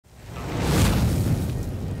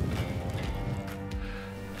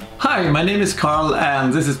Hi, my name is Carl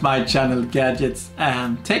and this is my channel Gadgets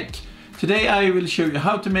and Tech. Today I will show you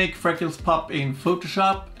how to make freckles pop in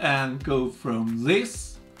Photoshop and go from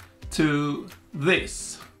this to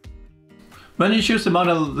this. When you choose a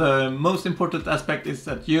model, the most important aspect is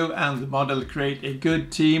that you and the model create a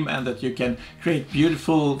good team and that you can create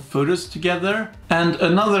beautiful photos together. And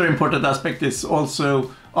another important aspect is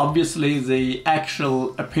also obviously the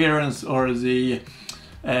actual appearance or the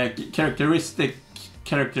characteristics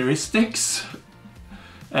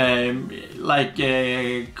like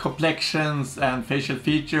complexions and facial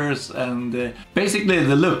features and basically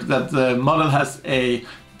the look that the model has a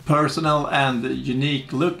personal and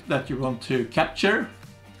unique look that you want to capture.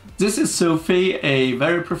 This is Sophie, a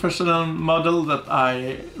very professional model that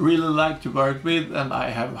I really like to work with, and I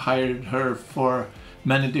have hired her for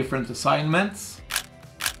many different assignments.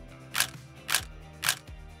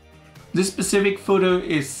 This specific photo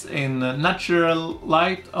is in natural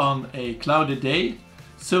light on a cloudy day.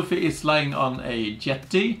 Sophie is lying on a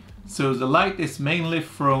jetty, so the light is mainly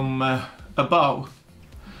from above.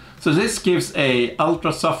 So this gives a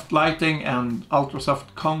ultra soft lighting and ultra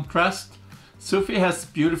soft contrast. Sophie has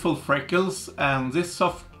beautiful freckles and this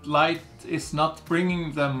soft light is not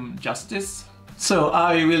bringing them justice. So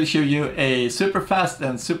I will show you a super fast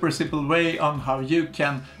and super simple way on how you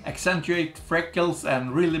can accentuate freckles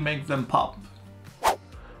and really make them pop.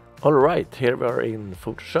 Alright, here we are in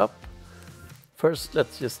Photoshop. First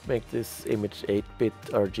let's just make this image 8-bit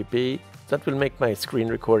RGB. That will make my screen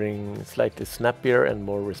recording slightly snappier and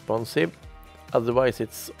more responsive. Otherwise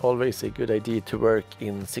it's always a good idea to work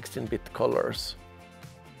in 16-bit colors.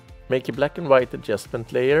 Make a black and white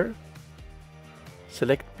adjustment layer.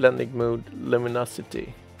 Select blending mode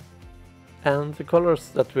luminosity. And the colors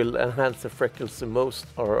that will enhance the freckles the most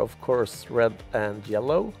are of course red and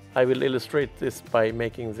yellow. I will illustrate this by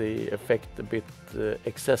making the effect a bit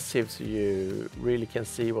excessive so you really can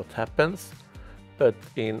see what happens. But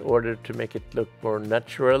in order to make it look more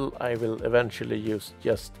natural, I will eventually use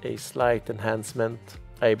just a slight enhancement.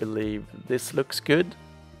 I believe this looks good.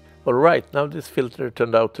 Alright, now this filter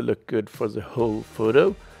turned out to look good for the whole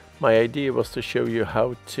photo. My idea was to show you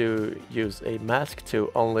how to use a mask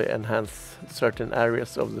to only enhance certain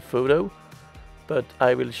areas of the photo, but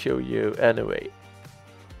I will show you anyway.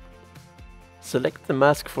 Select the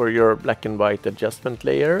mask for your black and white adjustment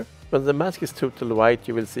layer. When the mask is totally white,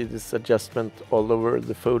 you will see this adjustment all over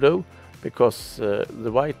the photo, because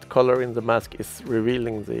the white color in the mask is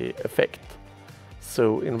revealing the effect.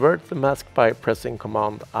 So invert the mask by pressing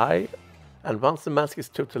Command I. And once the mask is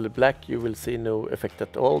totally black, you will see no effect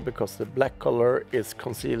at all, because the black color is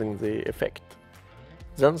concealing the effect.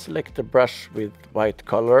 Then select the brush with white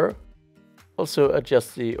color. Also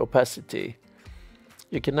adjust the opacity.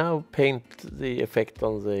 You can now paint the effect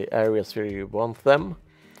on the areas where you want them.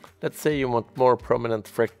 Let's say you want more prominent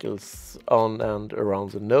freckles on and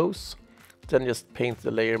around the nose. Then just paint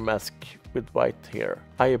the layer mask with white here.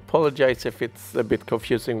 I apologize if it's a bit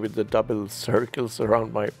confusing with the double circles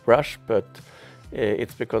around my brush, but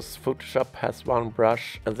it's because Photoshop has one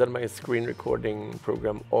brush and then my screen recording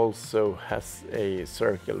program also has a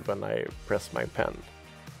circle when I press my pen.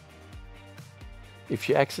 If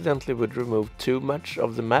you accidentally would remove too much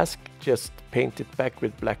of the mask, just paint it back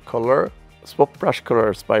with black color. Swap brush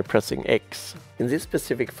colors by pressing X. In this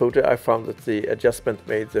specific photo I found that the adjustment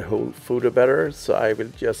made the whole photo better, so I will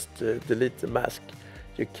just delete the mask.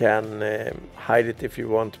 You can hide it if you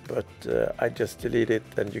want, but I just delete it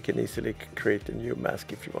and you can easily create a new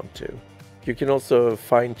mask if you want to. You can also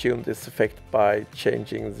fine-tune this effect by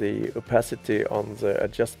changing the opacity on the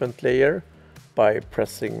adjustment layer by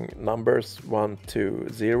pressing numbers 1 to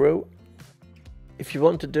 0. If you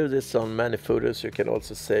want to do this on many photos, you can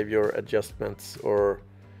also save your adjustments or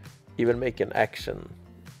even make an action.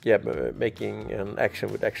 Yeah, making an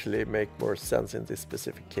action would actually make more sense in this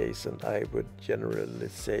specific case, and I would generally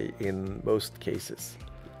say in most cases.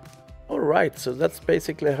 Alright, so that's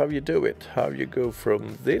basically how you do it. How you go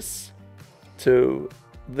from this to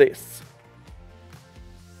this.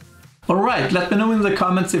 Alright, let me know in the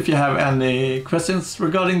comments if you have any questions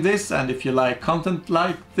regarding this, and if you like content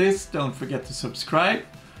like this, don't forget to subscribe.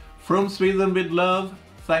 From Sweden with love,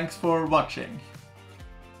 thanks for watching.